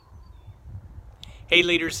Hey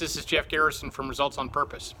leaders, this is Jeff Garrison from Results on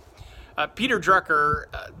Purpose. Peter Drucker,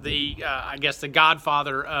 I guess the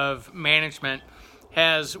godfather of management,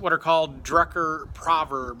 has what are called Drucker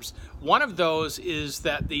Proverbs. One of those is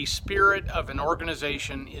that the spirit of an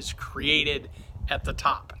organization is created at the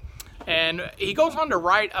top. And he goes on to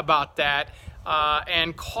write about that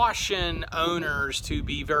and caution owners to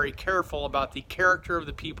be very careful about the character of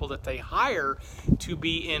the people that they hire to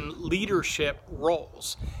be in leadership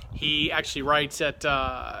roles. He actually writes that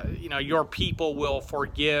your people will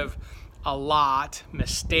forgive a lot,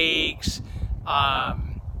 mistakes,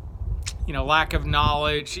 lack of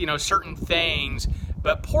knowledge, certain things,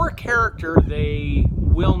 but poor character they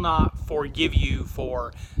will not forgive you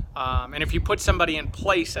for. And if you put somebody in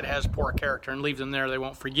place that has poor character and leave them there, they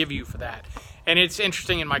won't forgive you for that. And it's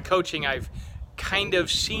interesting, in my coaching, I've kind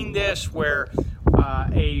of seen this where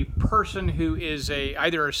a person who is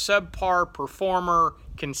either a subpar performer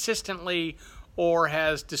consistently or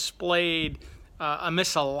has displayed a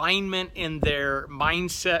misalignment in their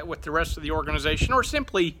mindset with the rest of the organization, or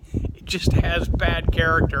simply just has bad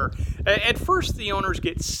character. At first, the owners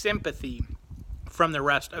get sympathy from the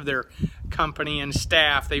rest of their company and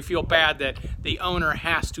staff. They feel bad that the owner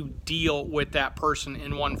has to deal with that person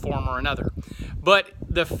in one form or another. But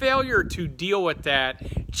the failure to deal with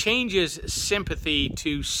that changes sympathy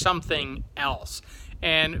to something else.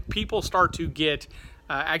 And people start to get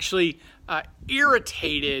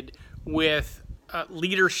irritated with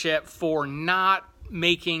leadership for not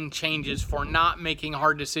making changes, for not making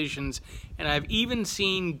hard decisions. And I've even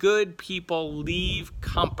seen good people leave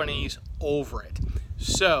companies over it.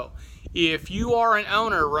 So if you are an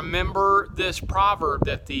owner, remember this proverb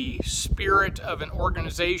that the spirit of an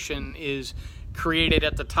organization is created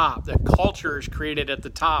at the top. The culture is created at the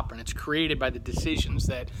top, and it's created by the decisions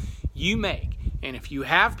that you make. And if you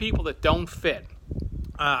have people that don't fit,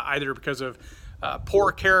 either because of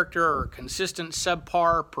poor character or consistent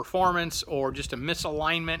subpar performance or just a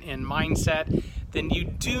misalignment in mindset, then you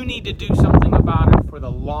do need to do something about it for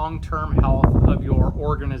the long-term health of your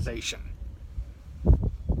organization.